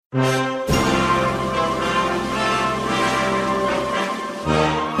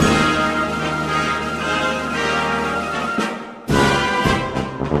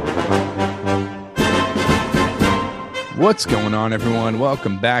What's going on, everyone?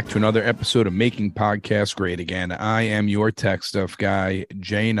 Welcome back to another episode of Making Podcasts Great Again. I am your tech stuff guy,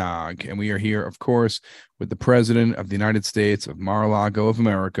 Jay Nog, and we are here, of course, with the President of the United States of Mar-a-Lago of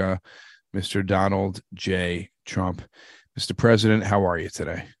America, Mr. Donald J. Trump. Mr. President, how are you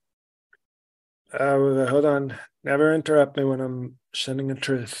today? Hold on. Never interrupt me when I'm sending a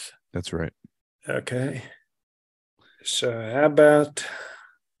truth. That's right. Okay. So how about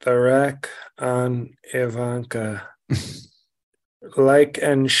the rack on Ivanka? Like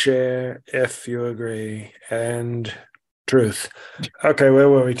and share if you agree. And truth. Okay, where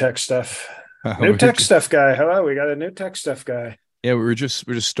were we? Tech stuff. New tech stuff guy. Hello, we got a new tech stuff guy. Yeah, we're just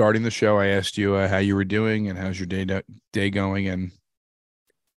starting the show. I asked you how you were doing and how's your day going, and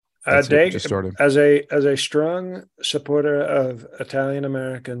just started. As a strong supporter of Italian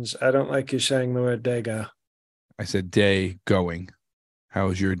Americans, I don't like you saying the word "dego." I said day going.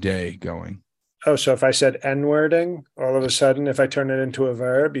 How's your day going? Oh, so if I said N-wording, all of a sudden, if I turn it into a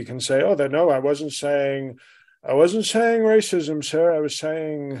verb, you can say, "Oh, no, I wasn't saying racism, sir. I was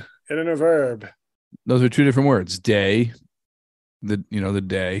saying it in a verb." Those are two different words. Day, the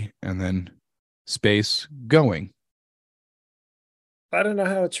day, and then space going. I don't know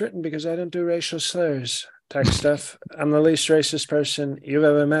how it's written because I don't do racial slurs. Tech stuff. I'm the least racist person you've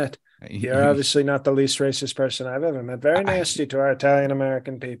ever met. You're obviously not the least racist person I've ever met. Very nasty to our Italian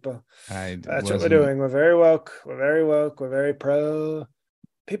American people. That's what we're doing. We're very woke. We're very woke. We're very pro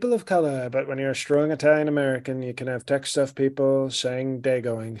people of color. But when you're a strong Italian American, you can have tech stuff people saying day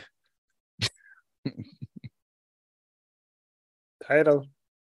going. Title.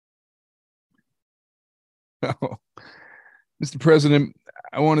 Oh. Mr. President,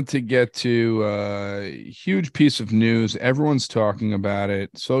 I wanted to get to a huge piece of news. Everyone's talking about it.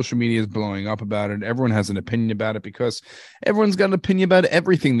 Social media is blowing up about it. Everyone has an opinion about it because everyone's got an opinion about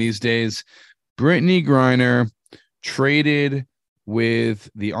everything these days. Brittney Griner traded with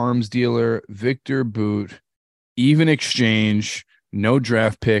the arms dealer Victor Bout, even exchange, no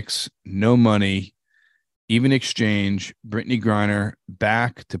draft picks, no money, even exchange. Brittney Griner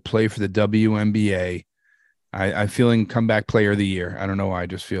back to play for the WNBA. I'm feeling comeback player of the year. I don't know why. I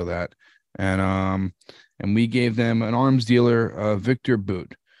just feel that. And we gave them an arms dealer, Victor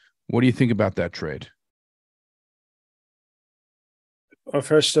Bout. What do you think about that trade? Well,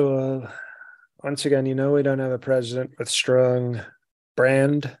 first of all, once again, we don't have a president with strong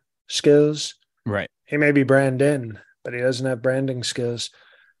brand skills. Right. He may be brand in, but he doesn't have branding skills.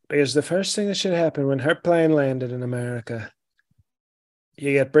 Because the first thing that should happen when her plane landed in America,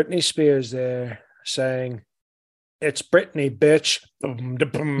 you get Britney Spears there saying, "It's Britney, bitch."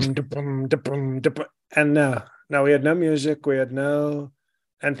 And no, we had no music. We had no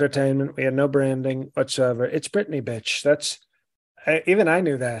entertainment. We had no branding whatsoever. It's Britney, bitch. Even I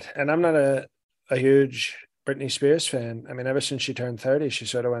knew that. And I'm not a huge Britney Spears fan. I mean, ever since she turned 30, she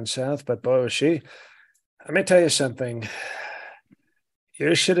sort of went south. But boy, was she. Let me tell you something.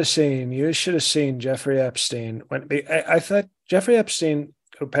 You should have seen Jeffrey Epstein. I thought Jeffrey Epstein,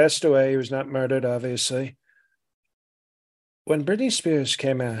 who passed away, he was not murdered, obviously. When Britney Spears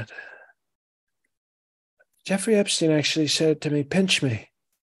came out, Jeffrey Epstein actually said to me, "Pinch me,"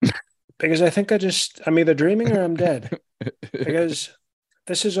 because I think I'm either dreaming or I'm dead. Because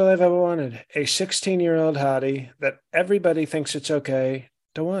this is all I've ever wanted. A 16-year-old hottie that everybody thinks it's okay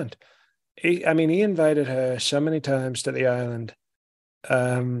to want. He invited her so many times to the island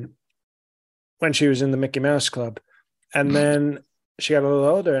when she was in the Mickey Mouse Club. And then she got a little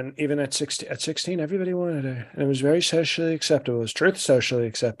older, and even at 16, everybody wanted her. And it was very socially acceptable. It was truth socially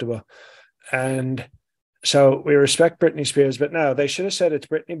acceptable. And so we respect Britney Spears, but no, they should have said it's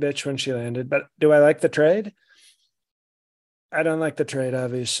Britney bitch when she landed. But do I like the trade? I don't like the trade,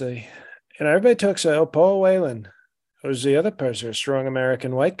 obviously. And everybody talks about Paul Whelan, who's the other person, a strong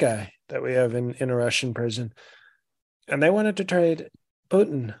American white guy that we have in a Russian prison. And they wanted to trade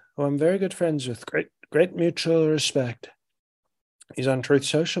Putin, who I'm very good friends with, great mutual respect. He's on Truth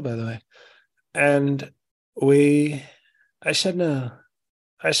Social, by the way. And I said no.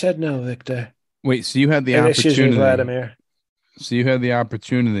 Victor. Wait, so you had the opportunity. Excuse me, Vladimir. So you had the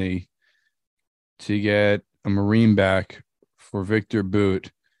opportunity to get a Marine back for Victor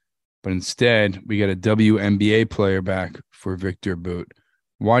Bout, but instead we got a WNBA player back for Victor Bout.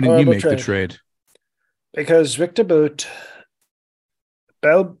 Why didn't you make the trade? Because Victor Bout,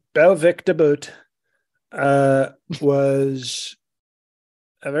 Bell Victor Bout, was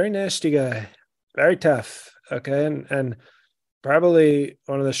a very nasty guy, very tough. Okay. And probably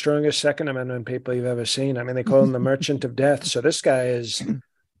one of the strongest Second Amendment people you've ever seen. I mean, they call him the Merchant of Death. So this guy is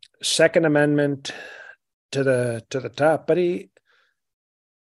Second Amendment to the top, but he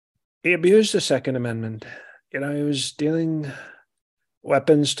abused the Second Amendment. he was dealing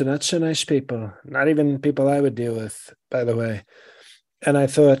weapons to not so nice people, not even people I would deal with, by the way. And I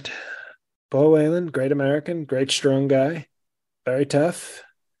thought, Paul Whelan, great American, great strong guy, very tough,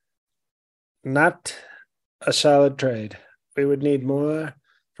 not a solid trade. We would need more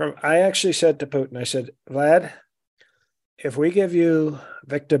from. I actually said to Putin, I said, Vlad, if we give you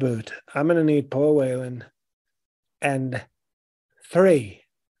Victor Bout, I'm going to need Paul Whelan and three,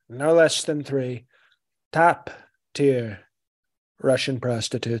 no less than three, top tier Russian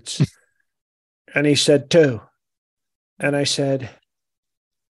prostitutes. And he said two. And I said,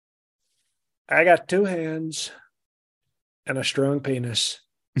 I got two hands and a strong penis.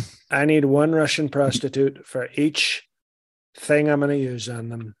 I need one Russian prostitute for each thing I'm going to use on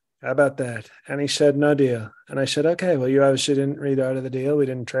them. How about that? And he said, no deal. And I said, okay, well, you obviously didn't read Art of the Deal. We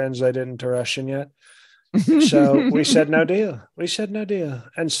didn't translate it into Russian yet. So we said, no deal. We said, no deal.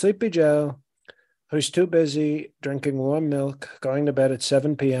 And Sleepy Joe, who's too busy drinking warm milk, going to bed at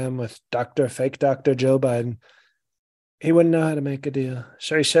 7 p.m. with fake Dr. Joe Biden, he wouldn't know how to make a deal.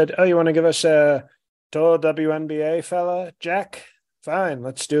 So he said, oh, you want to give us a tall WNBA fella, Jack? Fine,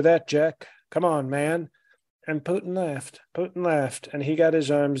 let's do that, Jack. Come on, man. And Putin laughed. And he got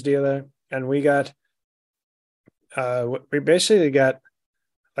his arms dealer, and we basically got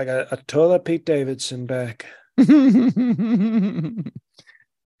like a taller Pete Davidson back.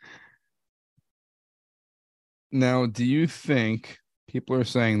 Now, do you think people are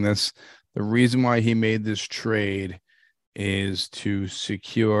saying this? The reason why he made this trade is to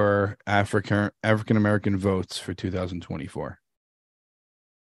secure African American votes for 2024.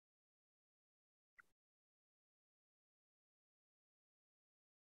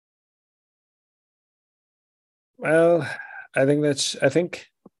 Well, I think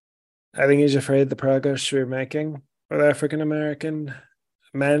he's afraid the progress we're making with African American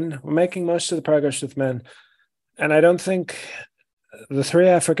men. We're making most of the progress with men. And I don't think the three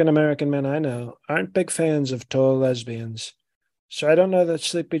African American men I know aren't big fans of tall lesbians. So I don't know that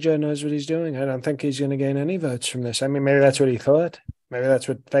Sleepy Joe knows what he's doing. I don't think he's going to gain any votes from this. I mean, maybe that's what he thought. Maybe that's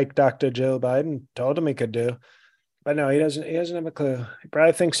what fake Dr. Joe Biden told him he could do. But no, he doesn't have a clue. He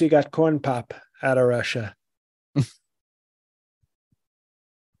probably thinks he got corn pop out of Russia.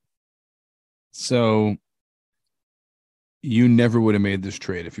 So you never would have made this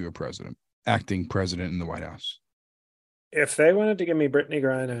trade if you were president, acting president in the White House. If they wanted to give me Brittany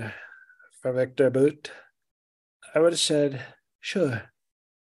Griner for Victor Bout, I would have said, sure.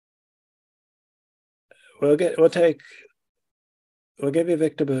 We'll give you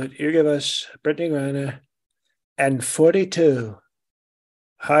Victor Bout. You give us Brittany Griner and 42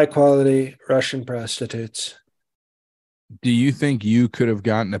 high quality Russian prostitutes. Do you think you could have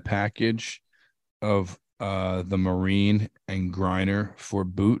gotten a package of the Marine and Griner for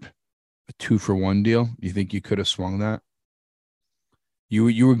Bout, a 2-for-1 deal? Do you think you could have swung that?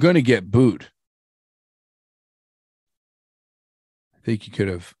 You were going to get Bout. I think you could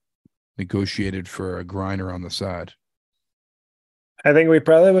have negotiated for a Griner on the side. I think we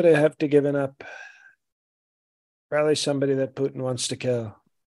probably would have to given up probably somebody that Putin wants to kill.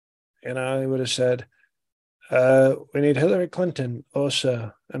 He would have said, we need Hillary Clinton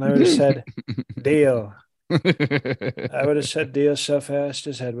also. And I would have said, deal. I would have said deal so fast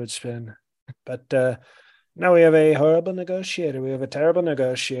his head would spin. But now we have a horrible negotiator. We have a terrible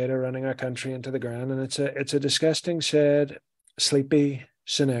negotiator running our country into the ground. And it's a disgusting, sad, sleepy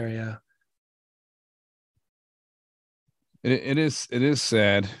scenario. It is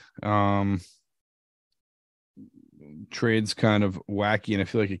sad. Trade's kind of wacky, and I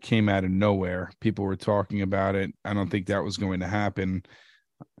feel like it came out of nowhere. People were talking about it. I don't think that was going to happen.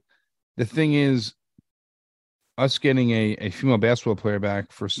 The thing is, us getting a female basketball player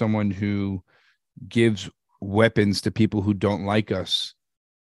back for someone who gives weapons to people who don't like us,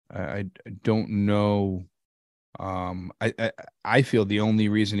 I don't know. I feel the only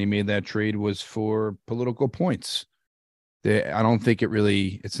reason he made that trade was for political points. I don't think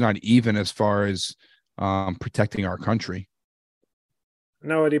it's not even as far as protecting our country.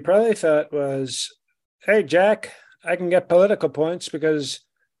 No, what he probably thought was, hey, Jack, I can get political points because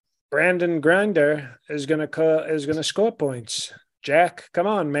Brandon Grinder is gonna score points. Jack, come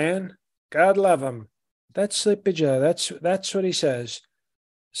on, man. God love him. That's Sleepy Joe. That's what he says.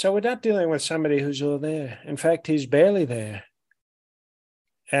 So we're not dealing with somebody who's all there. In fact, he's barely there.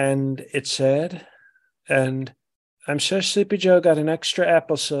 And it's sad. And I'm sure Sleepy Joe got an extra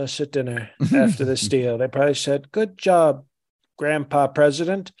applesauce at dinner after this deal. They probably said, good job, Grandpa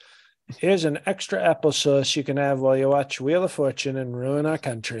President. Here's an extra applesauce you can have while you watch Wheel of Fortune and ruin our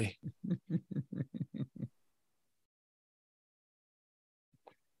country.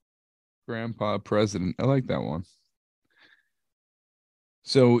 Grandpa president. I like that one.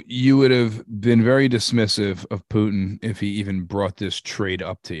 So you would have been very dismissive of Putin if he even brought this trade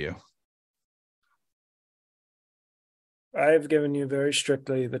up to you. I've given you very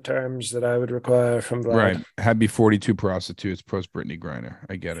strictly the terms that I would require from Vlad. Right. Had be 42 prostitutes post Brittany Griner.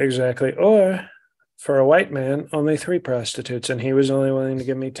 I get it. Exactly. Or for a white man, only 3 prostitutes, and he was only willing to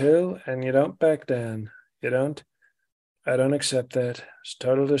give me 2, and you don't back down. You don't. I don't accept that. It's a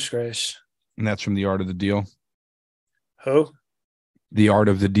total disgrace. And that's from The Art of the Deal. Who? The Art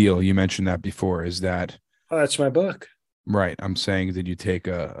of the Deal. You mentioned that before. Is that? Oh, that's my book. Right. I'm saying, did you take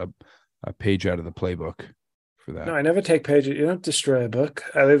a page out of the playbook for that? No, I never take pages. You don't destroy a book.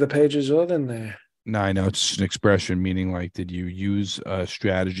 I leave the pages all in there. No, I know it's an expression, meaning like, did you use a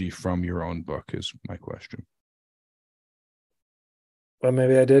strategy from your own book is my question. Well,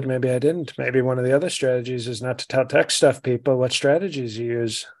 maybe I did, maybe I didn't. Maybe one of the other strategies is not to tell tech stuff people what strategies you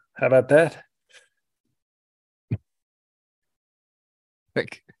use. How about that?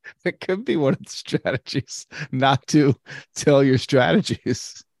 It could be one of the strategies, not to tell your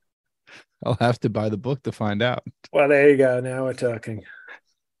strategies. I'll have to buy the book to find out. Well, there you go. Now we're talking.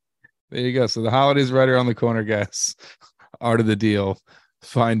 There you go. So the holidays right around the corner, guys. Art of the Deal.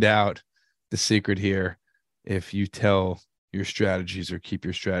 Find out the secret here. If you tell your strategies or keep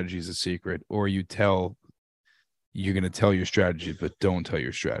your strategies a secret, or you're going to tell your strategies, but don't tell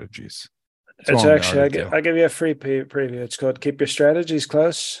your strategies. It's actually, I'll give you a free preview. It's called Keep Your Strategies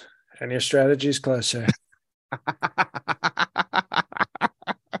Close and Your Strategies Closer.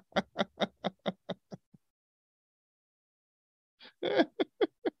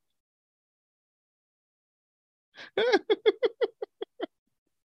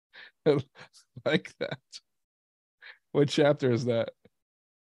 I like that. What chapter is that?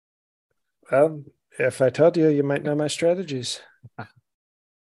 Well, if I told you, you might know my strategies.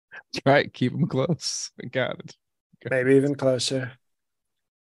 Right. Keep them close. I got it. Maybe even closer.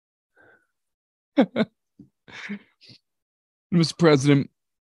 Mr. President,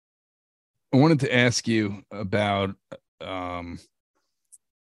 I wanted to ask you about the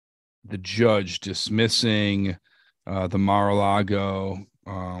judge dismissing the Mar-a-Lago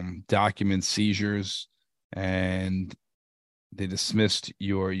document seizures, and they dismissed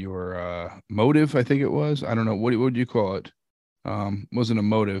your motive. I think it was. I don't know what would you call it. Wasn't a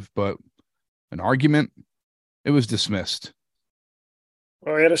motive, but an argument. It was dismissed.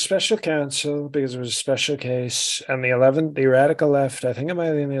 Well, we had a special counsel because it was a special case, and the radical left. I think it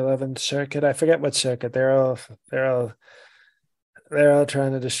might be in the 11th Circuit. I forget what circuit. They're all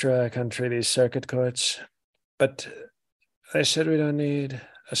trying to destroy our country. These circuit courts, but they said we don't need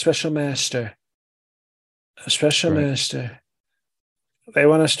a special master. A special master. They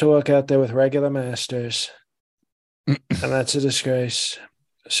want us to walk out there with regular masters, and that's a disgrace.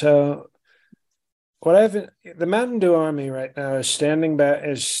 So, the Mountain Dew Army right now is standing back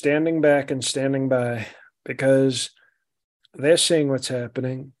and standing by because they're seeing what's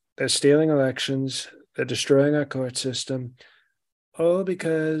happening. They're stealing elections. They're destroying our court system, all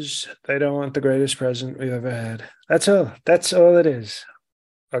because they don't want the greatest president we've ever had. That's all. That's all it is.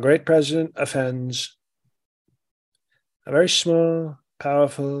 A great president offends a very small,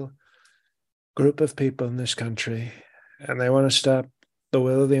 powerful group of people in this country, and they want to stop the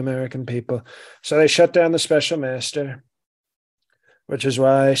will of the American people. So they shut down the special master, which is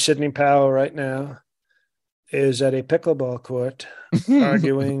why Sidney Powell right now is at a pickleball court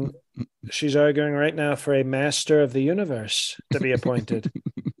arguing. She's arguing right now for a master of the universe to be appointed.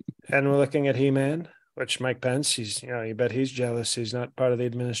 And we're looking at He-Man, which Mike Pence, you bet he's jealous he's not part of the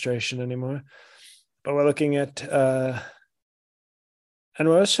administration anymore. But we're looking at, and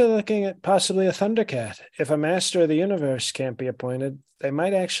we're also looking at possibly a Thundercat. If a master of the universe can't be appointed, they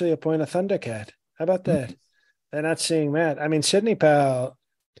might actually appoint a Thundercat. How about that? They're not seeing that. I mean, Sidney Powell,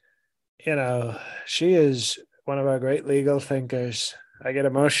 she is one of our great legal thinkers. I get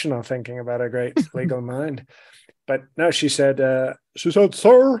emotional thinking about her great legal mind. But no, she said,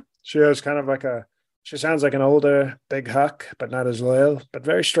 sir. She has kind of she sounds like an older big huck, but not as loyal, but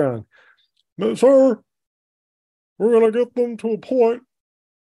very strong. No, sir, we're going to get them to appoint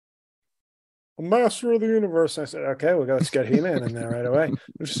a master of the universe. I said, okay, let's get He-Man in there right away.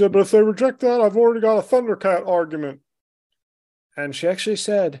 And she said, but if they reject that, I've already got a Thundercat argument. And she actually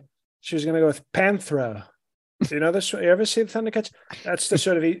said she was going to go with Panthro. Do you know this? You ever see the Thundercats? That's the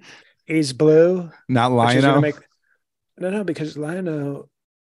sort of he's blue. Not Lion-O? No, because Lion-O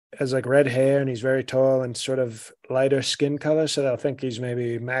has red hair and he's very tall and sort of lighter skin color, so they'll think he's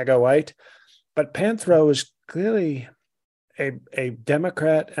maybe MAGA white. But Panthro is clearly a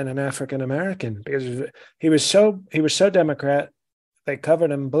Democrat and an African American because he was so Democrat they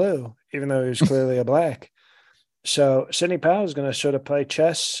covered him blue, even though he was clearly a black. So Sidney Powell is going to sort of play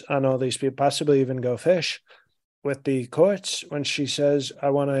chess on all these people, possibly even go fish with the courts when she says, I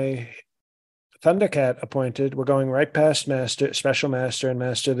want a Thundercat appointed. We're going right past Master, Special Master, and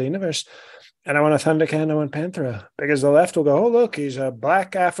Master of the Universe. And I want a Thundercat and I want Panthera. Because the left will go, oh, look, he's a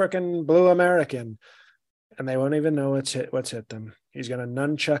black African blue American. And they won't even know what's hit them. He's going to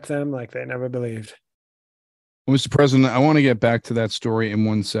nunchuck them like they never believed. Mr. President, I want to get back to that story in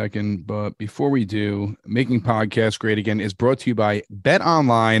 1 second, but before we do, Making Podcasts Great Again is brought to you by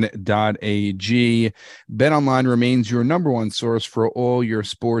betonline.ag. BetOnline remains your number one source for all your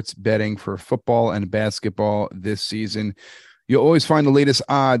sports betting for football and basketball this season. You'll always find the latest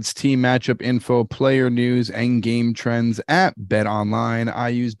odds, team matchup info, player news, and game trends at BetOnline. I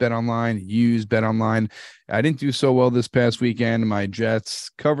use BetOnline, use BetOnline. I didn't do so well this past weekend. My Jets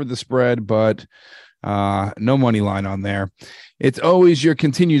covered the spread, but no money line on there. It's always your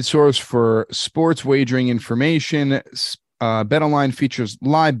continued source for sports wagering information. BetOnline features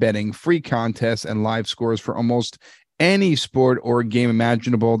live betting, free contests, and live scores for almost any sport or game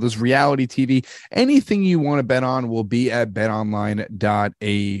imaginable. There's reality TV. Anything you want to bet on will be at betonline.ag.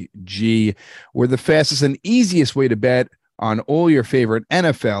 We're the fastest and easiest way to bet on all your favorite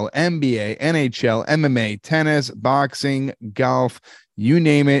NFL, NBA, NHL, MMA, tennis, boxing, golf. You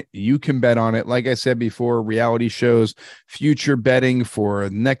name it, you can bet on it. Like I said before, reality shows, future betting for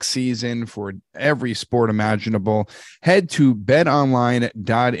next season, for every sport imaginable. Head to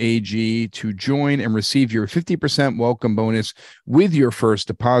betonline.ag to join and receive your 50% welcome bonus with your first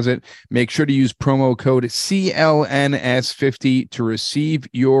deposit. Make sure to use promo code CLNS50 to receive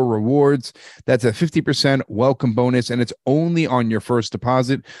your rewards. That's a 50% welcome bonus, and it's only on your first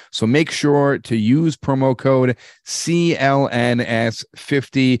deposit. So make sure to use promo code CLNS50.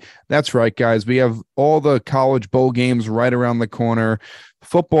 That's right, guys. We have all the college bowl games right around the corner,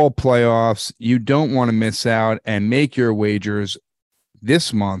 football playoffs. You don't want to miss out and make your wagers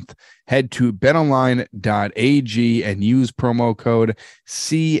this month. Head to betonline.ag and use promo code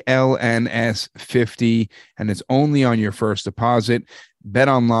CLNS50, and it's only on your first deposit.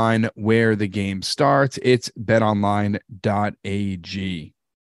 BetOnline, where the game starts. It's betonline.ag.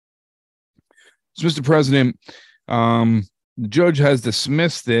 So, Mr. President, the judge has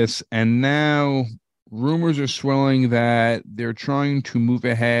dismissed this, and now rumors are swelling that they're trying to move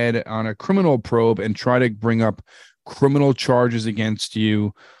ahead on a criminal probe and try to bring up criminal charges against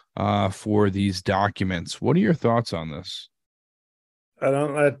you for these documents. What are your thoughts on this? I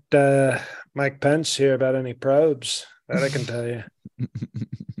don't let Mike Pence hear about any probes. That I can tell you.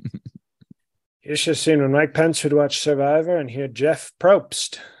 You should have seen when Mike Pence would watch Survivor and hear Jeff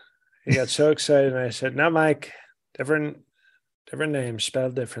Probst. He got so excited, and I said, "No, Mike, different names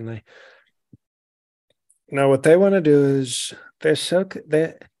spelled differently." No, what they want to do is I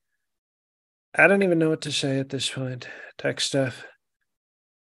don't even know what to say at this point. Tech stuff.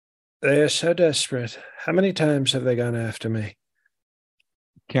 They are so desperate. How many times have they gone after me?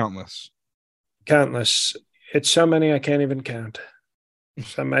 Countless. It's so many I can't even count.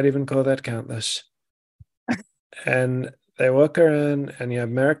 Some might even call that countless. And they walk around, and you have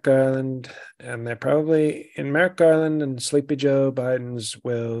Merrick Garland, and they're probably in Merrick Garland and Sleepy Joe Biden's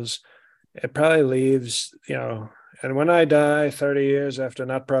wills. It probably leaves, and when I die 30 years after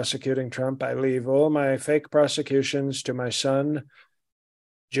not prosecuting Trump, I leave all my fake prosecutions to my son,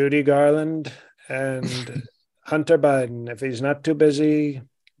 Judy Garland, and Hunter Biden, if he's not too busy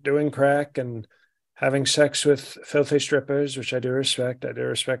doing crack and having sex with filthy strippers, which I do respect. I do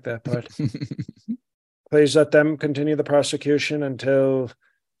respect that part. Please let them continue the prosecution until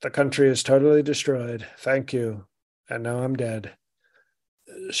the country is totally destroyed. Thank you. And now I'm dead.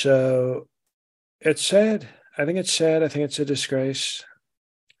 So it's sad. I think it's sad. I think it's a disgrace.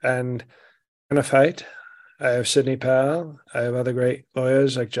 And I'm going to fight. I have Sidney Powell. I have other great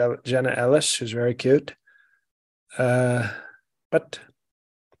lawyers like Jenna Ellis, who's very cute. But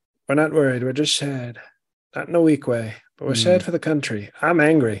we're not worried. We're just sad. Not in a weak way, but we're sad for the country. I'm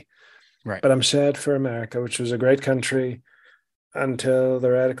angry. Right. But I'm sad for America, which was a great country until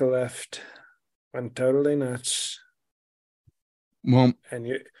the radical left went totally nuts. Well, and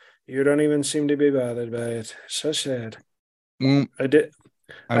you don't even seem to be bothered by it. So sad. Well, I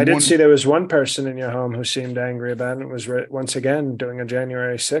did see there was one person in your home who seemed angry about it. It was once again doing a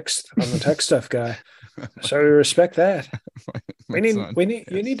January 6th on the tech stuff guy. So we respect that. You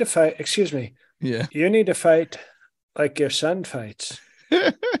need to fight. Excuse me. Yeah. You need to fight like your son fights.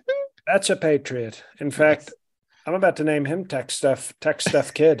 That's a patriot. In fact, I'm about to name him Tech Stuff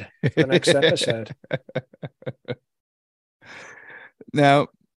Kid for the next episode. Now,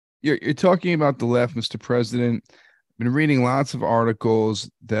 you're talking about the left, Mr. President. been reading lots of articles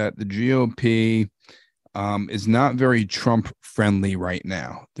that the GOP is not very Trump friendly right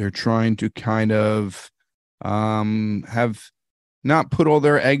now. They're trying to kind of have not put all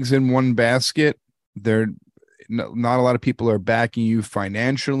their eggs in one basket. They're not a lot of people are backing you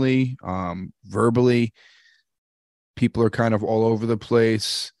financially, verbally. People are kind of all over the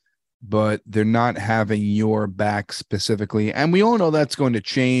place, but they're not having your back specifically. And we all know that's going to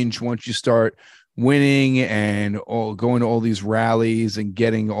change once you start winning and all going to all these rallies and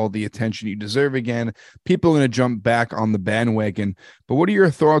getting all the attention you deserve again. People are going to jump back on the bandwagon. But what are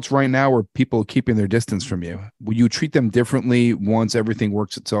your thoughts right now where people are keeping their distance from you? Will you treat them differently once everything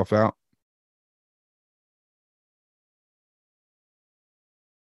works itself out?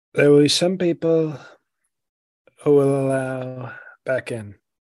 There will be some people who will allow back in.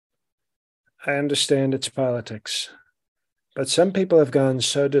 I understand it's politics, but some people have gone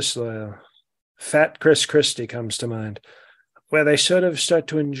so disloyal. Fat Chris Christie comes to mind, where they sort of start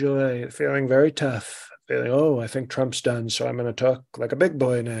to enjoy feeling very tough, feeling, oh, I think Trump's done, so I'm going to talk like a big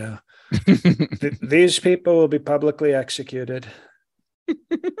boy now. These people will be publicly executed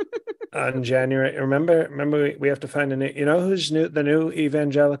on January. Remember, we have to find a new. You know who's the new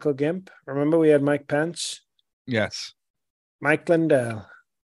evangelical gimp? Remember, we had Mike Pence. Yes, Mike Lindell.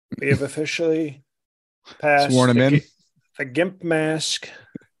 We have officially passed sworn him in. The gimp mask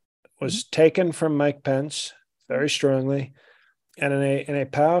was taken from Mike Pence very strongly, and in a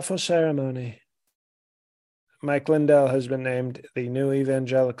powerful ceremony, Mike Lindell has been named the new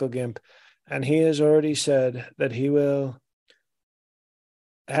evangelical gimp, and he has already said that he will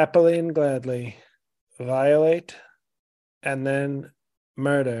happily and gladly violate and then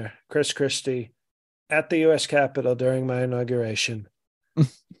murder Chris Christie at the U.S. Capitol during my inauguration.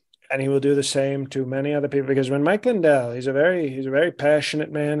 And he will do the same to many other people, because when Mike Lindell, he's a very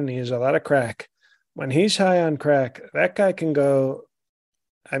passionate man and he has a lot of crack. When he's high on crack, that guy can go.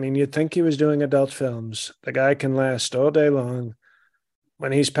 I mean, you'd think he was doing adult films. The guy can last all day long.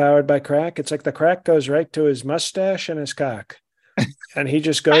 When he's powered by crack, it's like the crack goes right to his mustache and his cock. And he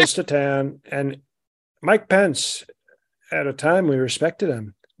just goes to town. And Mike Pence, at a time we respected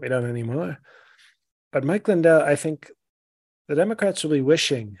him. We don't anymore. But Mike Lindell, I think the Democrats will be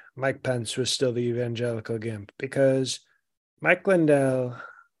wishing Mike Pence was still the evangelical gimp, because Mike Lindell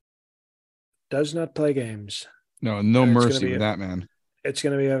does not play games. No mercy with that man. It's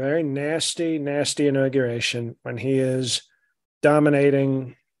going to be a very nasty, nasty inauguration when he is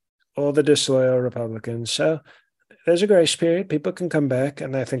dominating all the disloyal Republicans. So there's a grace period. People can come back,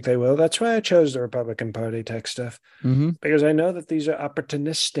 and I think they will. That's why I chose the Republican Party tech stuff, because I know that these are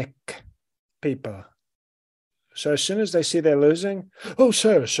opportunistic people. So as soon as they see they're losing, oh,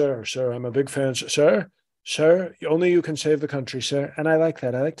 sir, I'm a big fan. Sir, only you can save the country, sir. And I like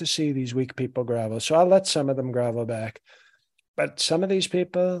that. I like to see these weak people grovel. So I'll let some of them grovel back. But some of these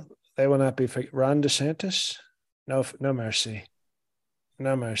people, they will not be. Ron DeSantis, no mercy.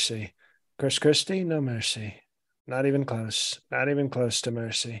 No mercy. Chris Christie, no mercy. Not even close. Not even close to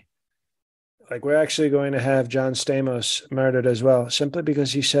mercy. Like, we're actually going to have John Stamos murdered as well, simply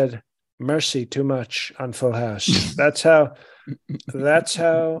because he said mercy too much on Full House. That's how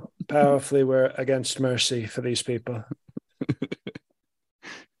powerfully we're against mercy for these people.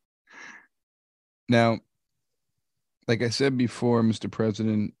 Now, like I said before, Mr.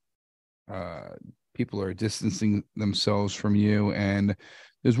 President, people are distancing themselves from you, and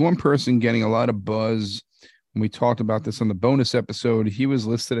there's one person getting a lot of buzz. When we talked about this on the bonus episode, he was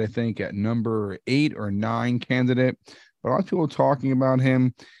listed, I think, at number 8 or 9 candidate, but a lot of people are talking about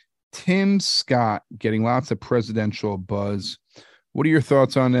him. Tim Scott getting lots of presidential buzz. What are your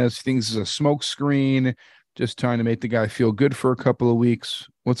thoughts on this? You think this is a smoke screen, just trying to make the guy feel good for a couple of weeks?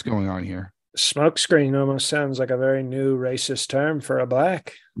 What's going on here? Smoke screen almost sounds like a very new racist term for a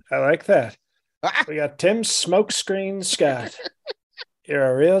black. I like that. We got Tim Smokescreen Scott. You're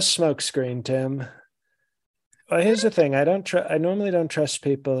a real smokescreen, Tim. Well, here's the thing. I normally don't trust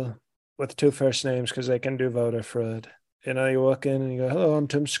people with 2 first names because they can do voter fraud. You know, you walk in and you go, hello, I'm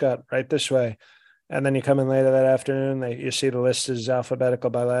Tim Scott, right this way. And then you come in later that afternoon, you see the list is alphabetical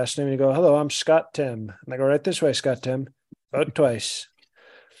by last name. And you go, hello, I'm Scott Tim. And they go, right this way, Scott Tim. Vote twice.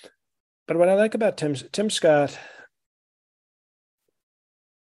 But what I like about Tim Scott.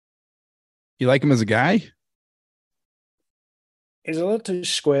 You like him as a guy? He's a little too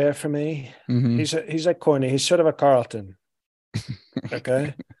square for me. Mm-hmm. He's like corny. He's sort of a Carlton.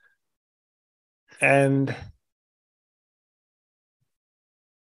 Okay. And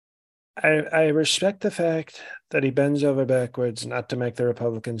I respect the fact that he bends over backwards not to make the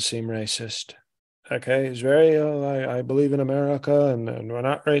Republicans seem racist. Okay. He's very, I believe in America and we're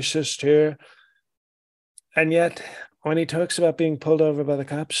not racist here. And yet when he talks about being pulled over by the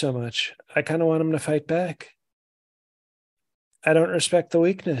cops so much, I kind of want him to fight back. I don't respect the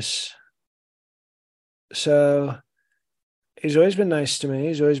weakness. So he's always been nice to me.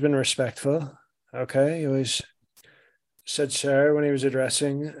 He's always been respectful. Okay. He always said sir when he was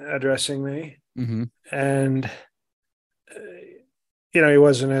addressing me. Mm-hmm. And, he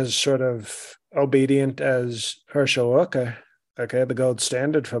wasn't as sort of obedient as Herschel Walker. Okay. The gold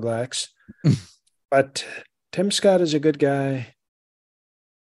standard for blacks. But Tim Scott is a good guy.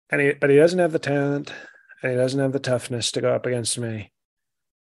 But he doesn't have the talent and he doesn't have the toughness to go up against me.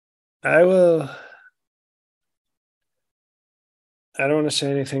 I don't want to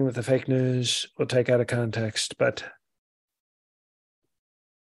say anything that the fake news will take out of context, but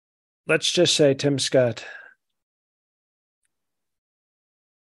let's just say Tim Scott,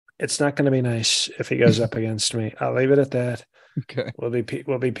 it's not going to be nice if he goes up against me. I'll leave it at that. Okay. We'll be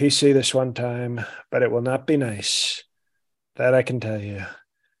PC this one time, but it will not be nice. That I can tell you.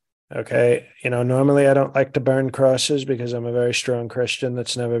 Okay. Normally I don't like to burn crosses because I'm a very strong Christian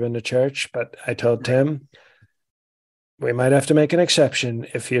that's never been to church, but I told Tim, we might have to make an exception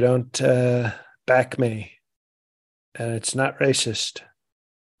if you don't back me. And it's not racist,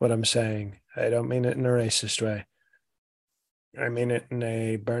 what I'm saying. I don't mean it in a racist way. I mean it in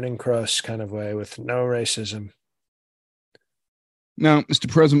a burning cross kind of way with no racism. Now, Mr.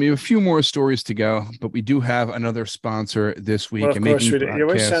 President, we have a few more stories to go, but we do have another sponsor this week. Well, of course we do. You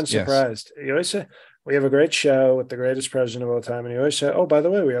always Podcast. sound surprised. Yes. You always say, we have a great show with the greatest president of all time. And you always say, oh, by the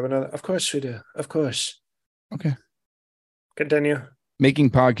way, we have another. Of course we do. Of course. Okay. Continue.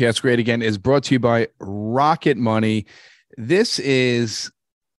 Making Podcasts Great Again is brought to you by Rocket Money. This is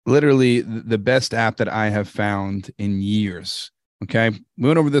literally the best app that I have found in years. Okay. We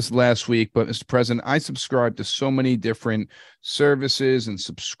went over this last week, but Mr. President, I subscribe to so many different services and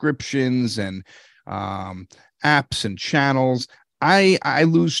subscriptions and apps and channels. I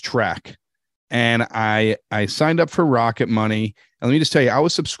lose track. And I signed up for Rocket Money. And let me just tell you, I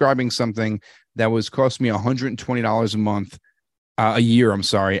was subscribing something that was cost me $120 a month. A year, I'm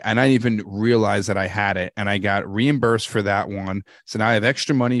sorry. And I didn't even realize that I had it. And I got reimbursed for that one. So now I have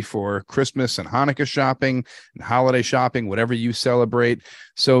extra money for Christmas and Hanukkah shopping and holiday shopping, whatever you celebrate.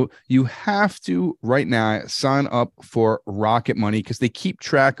 So you have to right now sign up for Rocket Money because they keep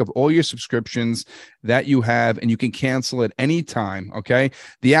track of all your subscriptions that you have and you can cancel at any time. Okay.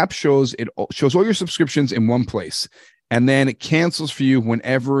 The app shows all your subscriptions in one place and then it cancels for you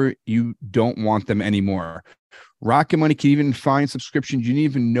whenever you don't want them anymore. Rocket Money can even find subscriptions you didn't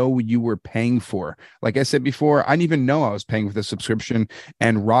even know you were paying for. Like I said before, I didn't even know I was paying for the subscription,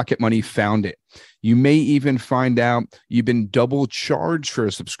 and Rocket Money found it. You may even find out you've been double charged for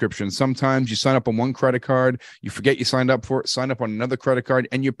a subscription. Sometimes you sign up on one credit card, you forget you signed up for it, sign up on another credit card,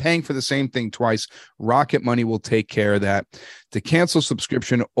 and you're paying for the same thing twice. Rocket Money will take care of that. To cancel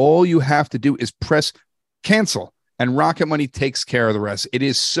subscription, all you have to do is press cancel, and Rocket Money takes care of the rest. It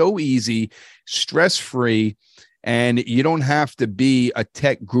is so easy, stress-free, and you don't have to be a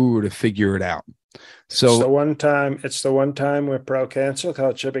tech guru to figure it out. So it's the one time we're pro cancel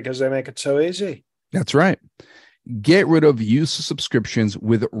culture because they make it so easy. That's right. Get rid of useless subscriptions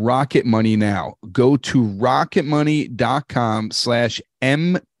with Rocket Money now. Go to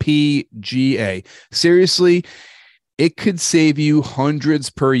rocketmoney.com/MPGA. Seriously, it could save you hundreds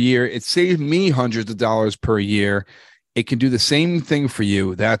per year. It saved me hundreds of dollars per year. It can do the same thing for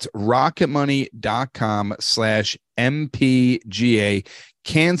you. That's rocketmoney.com/MPGA.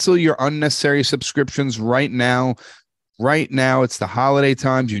 Cancel your unnecessary subscriptions right now. Right now, it's the holiday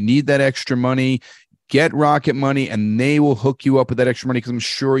times. You need that extra money. Get Rocket Money, and they will hook you up with that extra money because I'm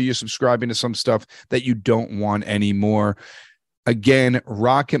sure you're subscribing to some stuff that you don't want anymore. Again,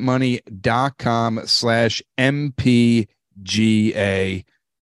 rocketmoney.com/MPGA.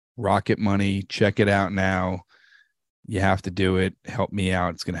 Rocket Money. Check it out now. You have to do it. Help me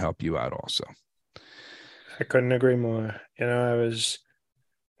out. It's going to help you out also. I couldn't agree more.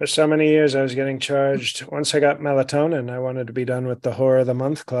 For so many years, I was getting charged. Once I got melatonin, I wanted to be done with the Whore of the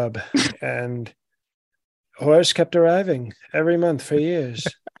Month Club. And whores kept arriving every month for years.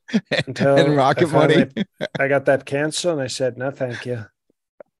 Until and Rocket Money. I got that cancel and I said, no, thank you.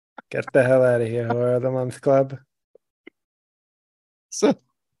 Get the hell out of here, Whore of the Month Club. So,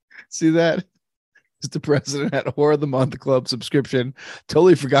 see that? Mr. President had a Whore of the Month Club subscription.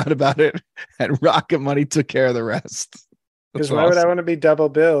 Totally forgot about it. And Rocket Money took care of the rest. Because why would I want to be double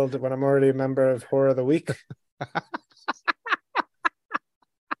billed when I'm already a member of Whore of the Week?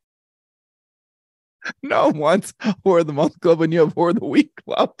 No one wants Whore of the Month Club when you have Whore of the Week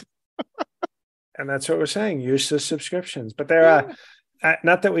Club. And that's what we're saying, useless subscriptions. But there are,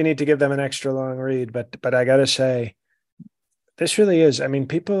 not that we need to give them an extra long read, but I got to say, this really is. I mean,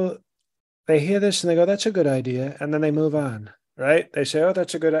 people, they hear this and they go, that's a good idea. And then they move on, right? They say, oh, that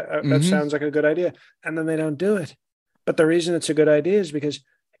Mm-hmm. sounds like a good idea. And then they don't do it. But the reason it's a good idea is because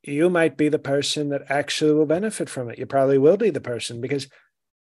you might be the person that actually will benefit from it. You probably will be the person because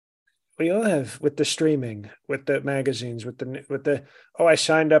we all have with the streaming, with the magazines, with the oh, I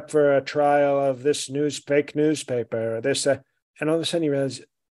signed up for a trial of this fake newspaper or this, and all of a sudden you realize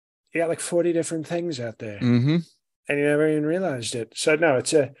you got like 40 different things out there Mm-hmm. and you never even realized it. So no,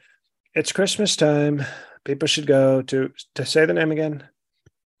 it's Christmas time. People should go to say the name again.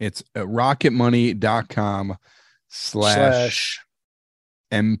 It's rocketmoney.com slash Slash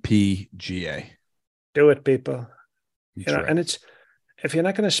MPGA. do it, people. That's right. And it's if you're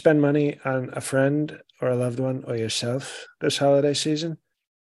not going to spend money on a friend or a loved one or yourself this holiday season,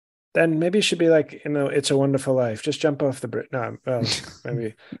 then maybe you should be like, It's a Wonderful Life. Just jump off the bridge. No, well,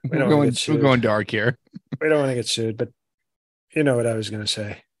 maybe we don't want to get We're sued. going dark here. We don't want to get sued, but you know what I was going to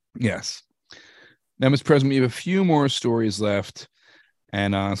say. Yes. Now, Mr. President, we have a few more stories left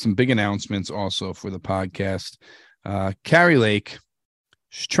and some big announcements also for the podcast. Kari Lake,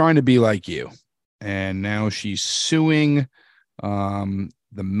 she's trying to be like you, and now she's suing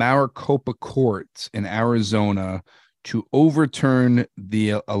the Maricopa courts in Arizona to overturn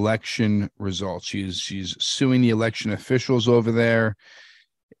the election results. She's suing the election officials over there.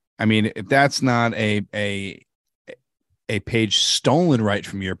 I mean, if that's not a page stolen right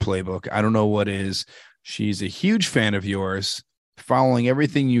from your playbook, I don't know what is. She's a huge fan of yours, following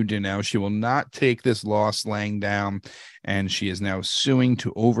everything you do now. She will not take this loss laying down, and she is now suing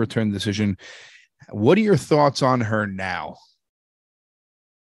to overturn the decision. What are your thoughts on her now?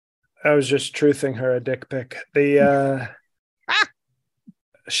 I was just truthing her a dick pic.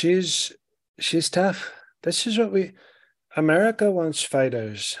 She's tough. This is what America wants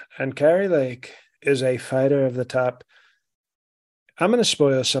fighters, and Kari Lake is a fighter of the top. I'm going to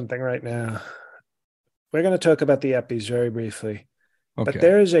spoil something right now. We're going to talk about the Eppies very briefly, but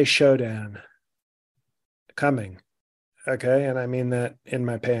there is a showdown coming. Okay. And I mean that in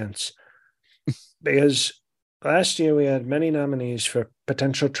my pants because last year we had many nominees for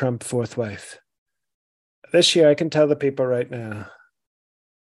potential Trump fourth wife. This year, I can tell the people right now,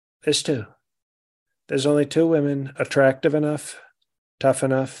 there's two. There's only two women attractive enough, tough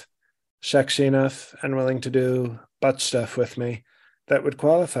enough, sexy enough, and willing to do butt stuff with me that would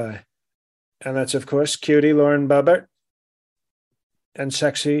qualify. And that's, of course, cutie Lauren Boebert and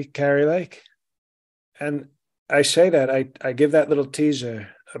sexy Kari Lake. And I say that, I give that little teaser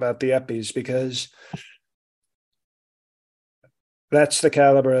about the Eppies because that's the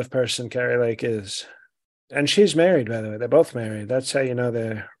caliber of person Kari Lake is. And she's married, by the way. They're both married. That's how you know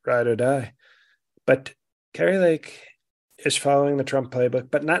they're ride or die. But Kari Lake is following the Trump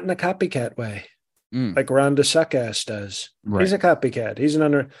playbook, but not in a copycat way. Like Ron DeSuckass does. Right. He's a copycat. He's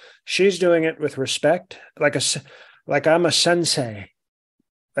she's doing it with respect, like I'm a sensei.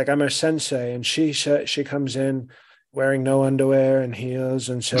 Like I'm her sensei, and she comes in wearing no underwear and heels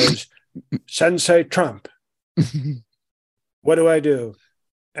and says, Sensei Trump, what do I do?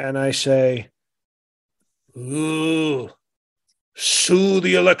 And I say, ooh, sue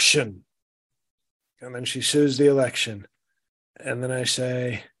the election. And then she sues the election. And then I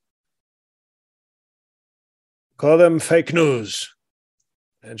say, call them fake news.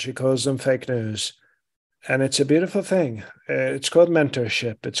 And she calls them fake news. And it's a beautiful thing. It's called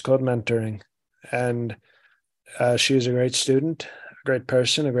mentorship. It's called mentoring. And she is a great student, a great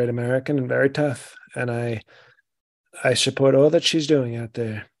person, a great American, and very tough. And I support all that she's doing out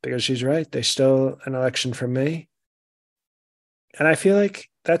there because she's right. They stole an election from me. And I feel like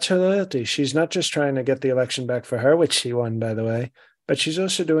that's her loyalty. She's not just trying to get the election back for her, which she won, by the way, but she's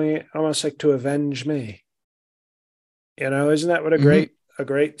also doing it almost like to avenge me. Isn't that what a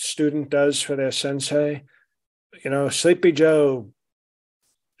great student does for their sensei? Sleepy Joe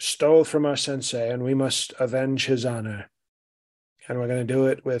stole from our sensei and we must avenge his honor. And we're going to do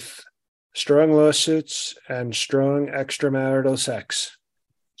it with strong lawsuits and strong extramarital sex.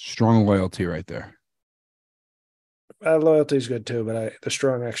 Strong loyalty right there. Loyalty is good too, but the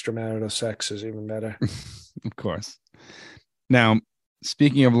strong extramarital sex is even better. Of course. Now,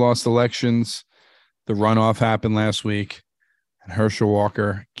 speaking of lost elections, the runoff happened last week, and Herschel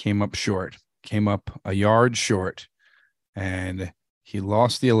Walker came up a yard short, and he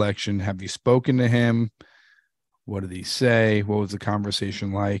lost the election. Have you spoken to him? What did he say? What was the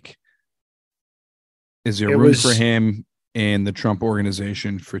conversation like? Is there room for him in the Trump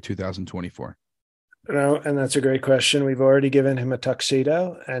organization for 2024? No, and that's a great question. We've already given him a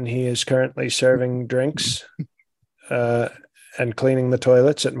tuxedo, and he is currently serving drinks and cleaning the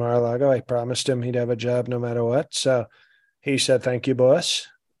toilets at Mar-a-Lago. I promised him he'd have a job no matter what. So he said, "Thank you, boss."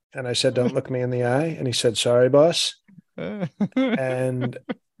 And I said, "Don't look me in the eye." And he said, "Sorry, boss." And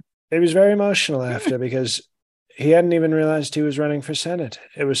he was very emotional after, because he hadn't even realized he was running for Senate.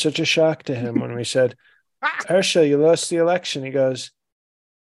 It was such a shock to him when we said, "Herschel, you lost the election." He goes,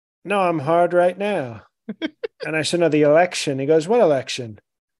 "No, I'm hard right now." And I said, "No, the election." He goes, "What election?"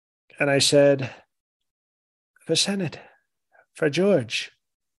 And I said, "For Senate, for George."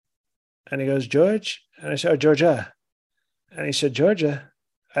 And he goes, "George?" And I said, "Oh, Georgia." And he said, "Georgia?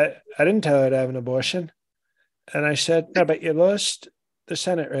 I didn't tell her to have an abortion." And I said, "No, but you lost the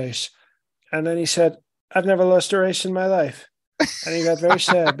Senate race." And then he said, "I've never lost a race in my life." And he got very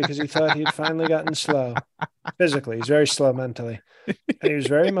sad because he thought he'd finally gotten slow physically. He's very slow mentally. And he was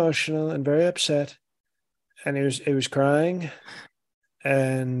very emotional and very upset. And he was crying.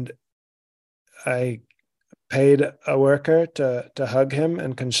 And I paid a worker to hug him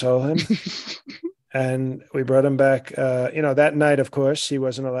and console him. And we brought him back. That night, of course, he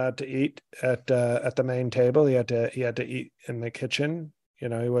wasn't allowed to eat at the main table. He had to eat in the kitchen. He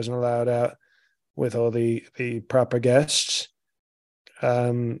wasn't allowed out with all the proper guests.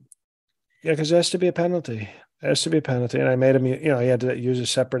 Because there has to be a penalty. There has to be a penalty, and I made him. He had to use a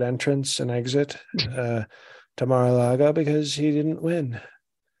separate entrance and exit to Mar-a-Lago because he didn't win.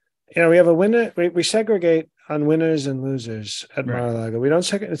 We have a winner. We segregate on winners and losers at Right. Mar-a-Lago. We don't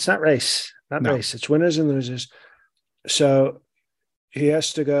segregate. It's not race. No. Race. It's winners and losers. So he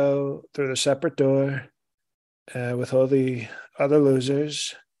has to go through the separate door with all the other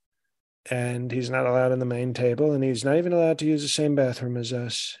losers, and he's not allowed in the main table, and he's not even allowed to use the same bathroom as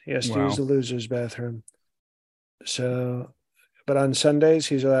us. He has to use the losers' bathroom. So, but on Sundays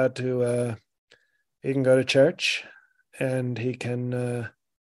he's allowed to. He can go to church, and he can.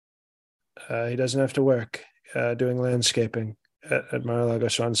 He doesn't have to work doing landscaping at Mar-a-Lago.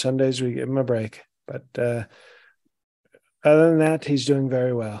 So on Sundays we give him a break. But other than that, he's doing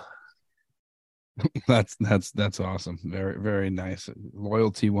very well. That's awesome. Very, very nice.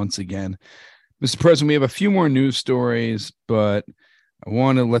 Loyalty once again. Mr. President, we have a few more news stories, but I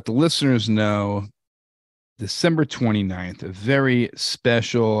want to let the listeners know December 29th, a very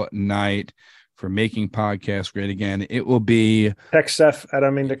special night for Making Podcasts Great Again. It will be tech stuff. I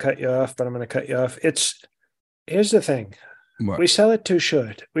don't mean to cut you off, but I'm going to cut you off. Here's the thing. What? We sell it too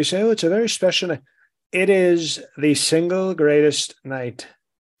short. We say, it's a very special night. It is the single greatest night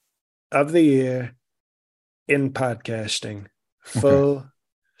of the year in podcasting. Full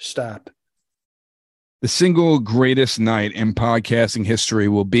stop. The single greatest night in podcasting history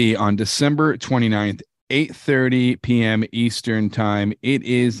will be on December 29th, 8:30 p.m. Eastern time. It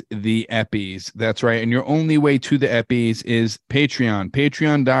is the Eppies. That's right. And your only way to the Eppies is Patreon,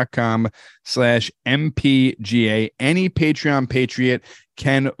 patreon.com/MPGA. Any Patreon Patriot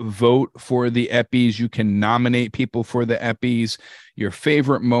can vote for the Eppies. You can nominate people for the Eppies, your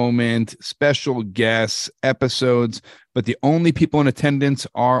favorite moment, special guests, episodes. But the only people in attendance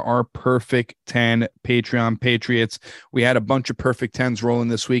are our Perfect 10 Patreon Patriots. We had a bunch of Perfect 10s rolling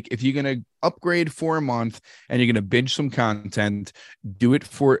this week. If you're going to upgrade for a month and you're going to binge some content, do it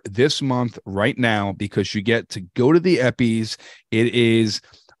for this month right now, because you get to go to the Eppies. It is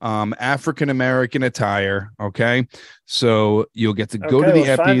African-American attire. Okay. So you'll get to go to the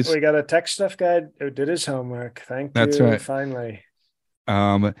Eppies. We got a tech stuff guy who did his homework. Thank you. That's right. Finally.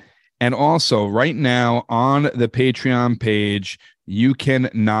 And also right now on the Patreon page, you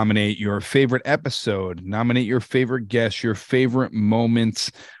can nominate your favorite episode, nominate your favorite guest, your favorite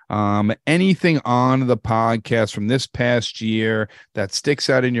moments, anything on the podcast from this past year that sticks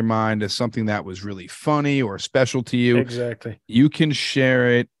out in your mind as something that was really funny or special to you. Exactly. You can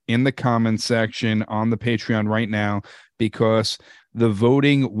share it in the comment section on the Patreon right now, because the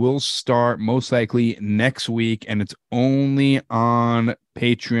voting will start most likely next week, and it's only on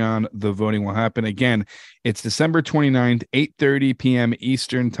Patreon. The voting will happen. Again, it's December 29th, 8:30 p.m.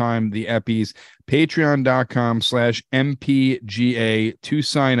 Eastern time, the Eppies, patreon.com/MPGA to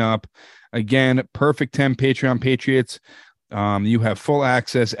sign up. Again, Perfect 10 Patreon Patriots. You have full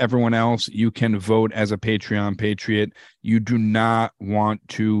access. Everyone else, you can vote as a Patreon Patriot. You do not want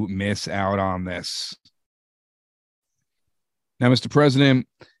to miss out on this. Now, Mr. President,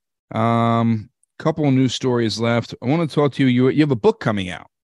 couple of news stories left. I want to talk to you. You have a book coming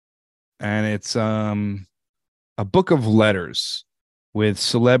out, and it's a book of letters with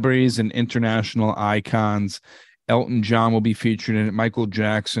celebrities and international icons. Elton John will be featured in it, Michael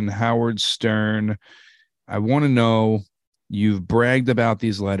Jackson, Howard Stern. I want to know, you've bragged about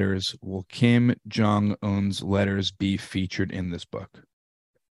these letters. Will Kim Jong-un's letters be featured in this book?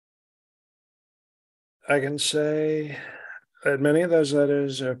 I can say that many of those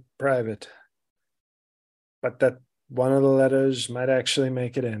letters are private, but that one of the letters might actually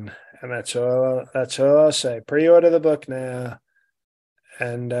make it in. And that's all I'll say. Pre-order the book now.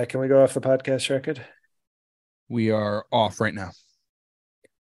 And can we go off the podcast record? We are off right now.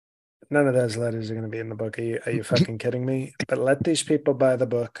 None of those letters are going to be in the book. Are you fucking kidding me? But let these people buy the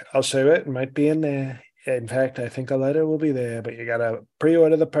book. I'll say it might be in there. In fact, I think a letter will be there, but you got to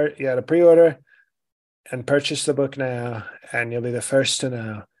pre-order and purchase the book now, and you'll be the first to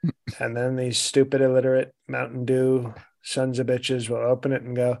know. And then these stupid, illiterate Mountain Dew sons of bitches will open it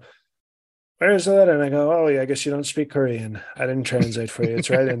and go, "Where's the letter?" And I go, "Oh, yeah, I guess you don't speak Korean. I didn't translate for you. It's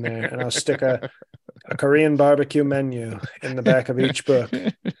right in there." And I'll stick a Korean barbecue menu in the back of each book.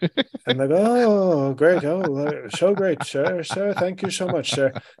 And they go, "Oh, great. Oh, so great, sir. Sir, thank you so much,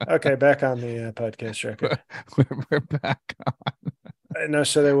 sir." Okay, back on the podcast record. We're back on. No,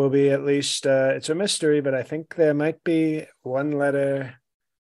 so there will be at least, it's a mystery, but I think there might be one letter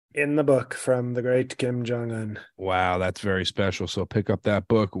in the book from the great Kim Jong-un. Wow, that's very special. So pick up that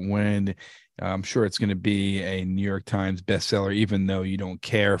book when I'm sure it's going to be a New York Times bestseller, even though you don't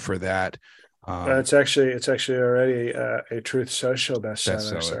care for that. It's actually already a Truth Social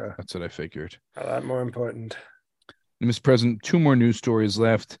bestseller. So that's what I figured. A lot more important. Mr. President, 2 more news stories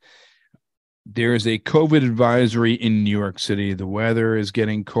left. There is a COVID advisory in New York City. The weather is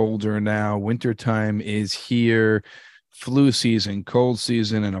getting colder now. Wintertime is here. Flu season, cold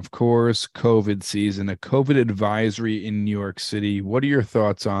season, and of course, COVID season. A COVID advisory in New York City. What are your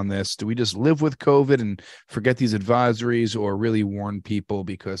thoughts on this? Do we just live with COVID and forget these advisories, or really warn people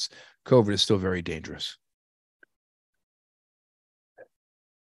because COVID is still very dangerous?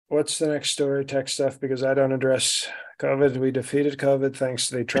 What's the next story? Tech stuff, because I don't address COVID. We defeated COVID thanks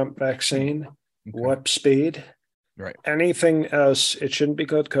to the Trump vaccine. Okay. Warp speed. Right. Anything else, it shouldn't be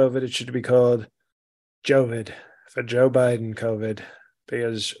called COVID. It should be called Jovid, for Joe Biden COVID,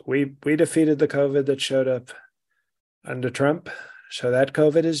 because we defeated the COVID that showed up under Trump. So that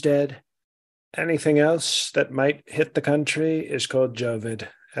COVID is dead. Anything else that might hit the country is called Jovid,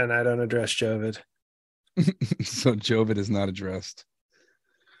 and I don't address Jovid. So Jovid is not addressed.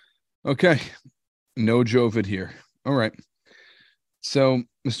 Okay. No Jovid here. All right. So,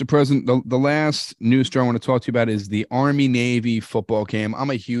 Mr. President, the last news story I want to talk to you about is the Army-Navy football game. I'm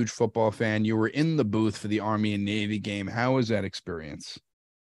a huge football fan. You were in the booth for the Army and Navy game. How was that experience?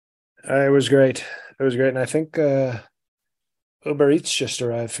 It was great. It was great. And I think Uber Eats just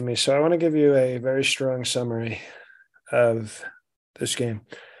arrived for me. So I want to give you a very strong summary of this game.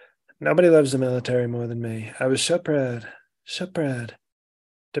 Nobody loves the military more than me. I was so proud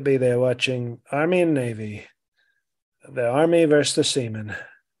to be there watching Army and Navy. The Army versus the seamen.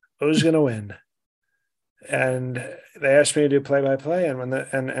 Who's going to win? And they asked me to do play-by-play, and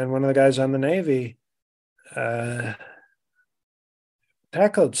one of the guys on the Navy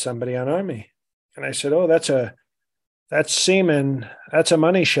tackled somebody on Army, and I said, "Oh, that's seaman. That's a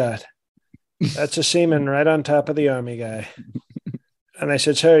money shot. That's a seaman right on top of the Army guy." And they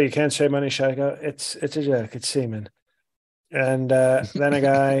said, "Sir, you can't say money shot." I go, "It's a joke. It's seaman." And then a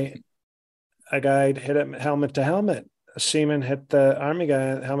guy hit him helmet to helmet. A seaman hit the Army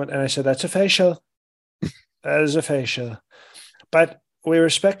guy helmet, and I said, "That's a facial. That is a facial." But we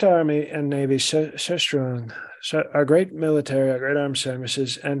respect our Army and Navy so strong. So our great military, our great armed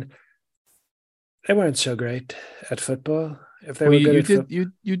services, and they weren't so great at football. If they were good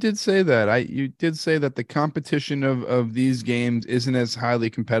you did say that. You did say that the competition of these games isn't as highly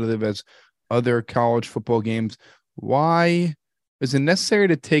competitive as other college football games. Why is it necessary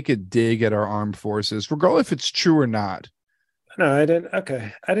to take a dig at our armed forces, regardless if it's true or not? No, I didn't.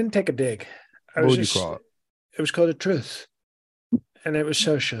 Okay. I didn't take a dig. What would you call it? It was called a truth. And it was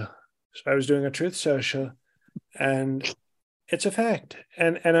social. So I was doing a truth social. And it's a fact.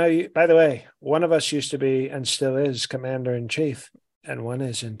 And I, by the way, one of us used to be and still is commander in chief, and one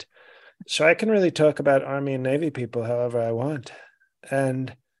isn't. So I can really talk about Army and Navy people however I want.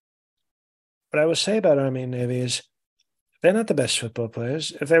 And what I will say about Army and Navy is, they're not the best football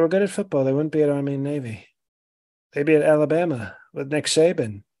players. If they were good at football, they wouldn't be at Army and Navy. They'd be at Alabama with Nick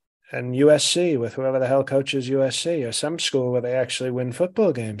Saban, and USC with whoever the hell coaches USC, or some school where they actually win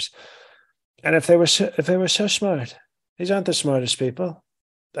football games. And if they were so smart, these aren't the smartest people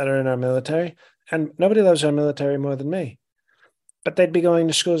that are in our military, and nobody loves our military more than me. But they'd be going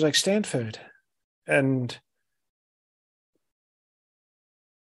to schools like Stanford and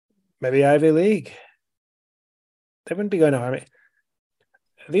maybe Ivy League. They wouldn't be going to Army.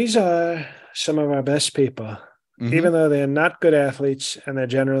 These are some of our best people, even though they're not good athletes and they're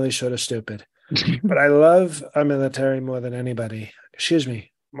generally sort of stupid. But I love our military more than anybody. Excuse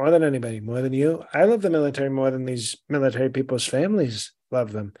me, more than anybody, more than you. I love the military more than these military people's families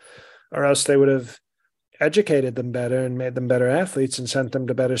love them, or else they would have educated them better and made them better athletes and sent them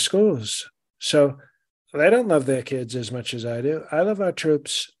to better schools. So they don't love their kids as much as I do. I love our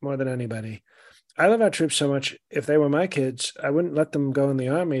troops more than anybody. I love our troops so much. If they were my kids, I wouldn't let them go in the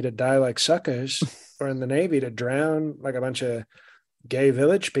army to die like suckers or in the Navy to drown like a bunch of gay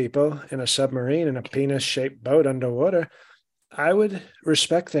village people in a submarine in a penis-shaped boat underwater. I would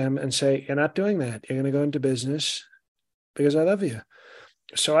respect them and say, you're not doing that. You're going to go into business because I love you.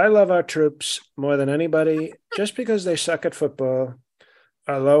 So I love our troops more than anybody, just because they suck at football,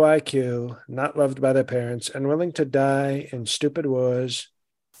 are low IQ, not loved by their parents, and willing to die in stupid wars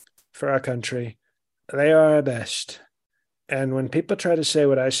for our country. They are our best. And when people try to say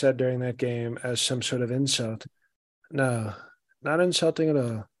what I said during that game as some sort of insult, no, not insulting at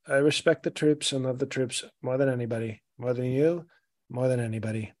all. I respect the troops and love the troops more than anybody, more than you, more than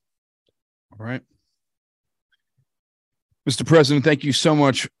anybody. All right. Mr. President, thank you so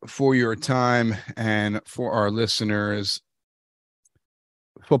much for your time, and for our listeners.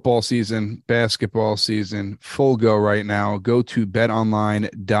 Football season, basketball season, full go right now. Go to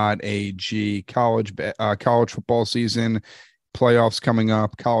betonline.ag. College football season, playoffs coming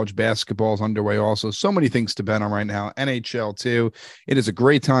up. College basketball is underway also. So many things to bet on right now. NHL too. It is a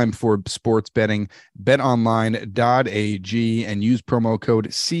great time for sports betting. betonline.ag and use promo code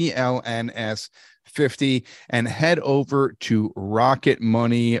CLNS50 and head over to Rocket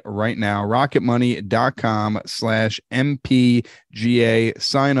Money right now. rocketmoney.com/MPGA.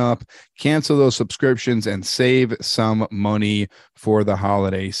 Sign up, cancel those subscriptions, and save some money for the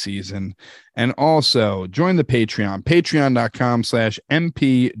holiday season. And also join the Patreon,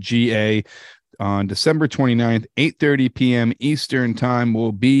 patreon.com/MPGA. On December 29th, 8:30 p.m. Eastern time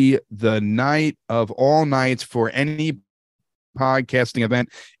will be the night of all nights for any podcasting event.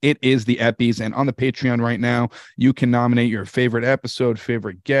 It is the Eppies, and on the Patreon right now, you can nominate your favorite episode,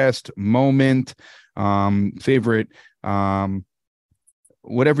 favorite guest, moment, favorite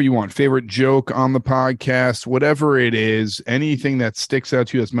whatever you want, favorite joke on the podcast, whatever it is, anything that sticks out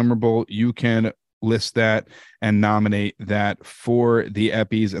to you that's memorable, you can list that and nominate that for the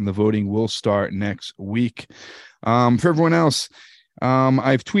Eppies, and the voting will start next week. For everyone else,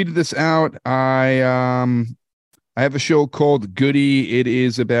 I've tweeted this out. I have a show called Goody. It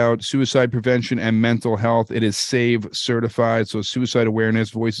is about suicide prevention and mental health. It is SAVE certified, so Suicide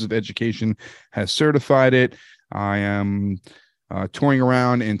Awareness Voices of Education has certified it. I am touring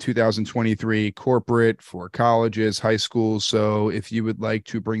around in 2023 corporate for colleges, high schools. So if you would like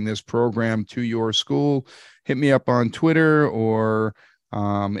to bring this program to your school, hit me up on Twitter or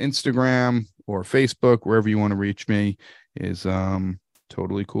Instagram or Facebook, wherever you want to reach me is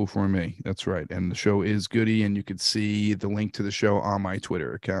totally cool for me. That's right. And the show is Goody, and you could see the link to the show on my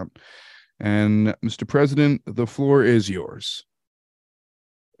Twitter account. And Mr. President, the floor is yours.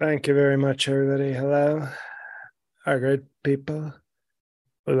 Thank you very much, everybody. Hello, our great people.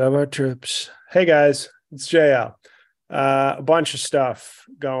 We love our troops. Hey, guys, it's JL. A bunch of stuff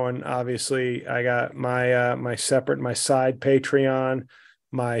going. Obviously, I got my my side Patreon,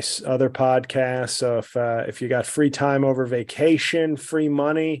 my other podcast. So if you got free time over vacation, free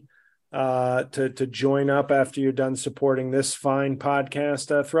money to join up after you're done supporting this fine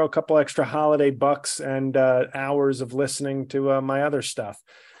podcast, throw a couple extra holiday bucks and hours of listening to my other stuff.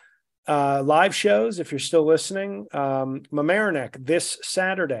 Live shows, if you're still listening, Mamaroneck this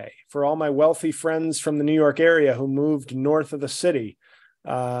Saturday for all my wealthy friends from the New York area who moved north of the city.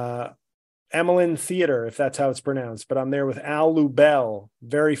 Emmeline Theater, if that's how it's pronounced, but I'm there with Al Lubell,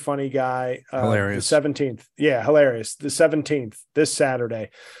 very funny guy. Hilarious. The 17th. Yeah, hilarious. The 17th, this Saturday.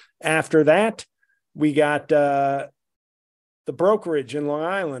 After that, we got the Brokerage in Long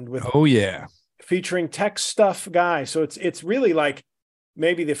Island with featuring tech stuff guy. So it's really like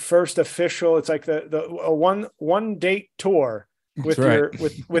maybe the first official, it's like a one date tour with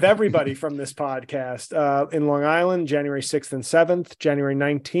with everybody from this podcast in Long Island, January 6th and 7th, January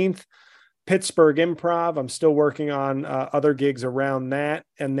 19th. Pittsburgh Improv. I'm still working on other gigs around that.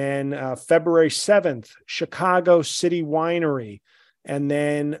 And then February 7th, Chicago City Winery. And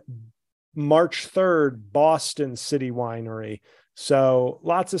then March 3rd, Boston City Winery. So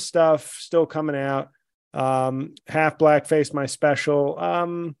lots of stuff still coming out. Half Blackface, my special.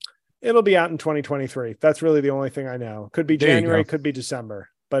 It'll be out in 2023. That's really the only thing I know. Could be January, could be December.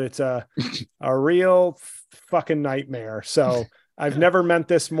 But it's a real fucking nightmare. So I've never meant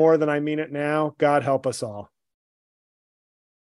this more than I mean it now. God help us all.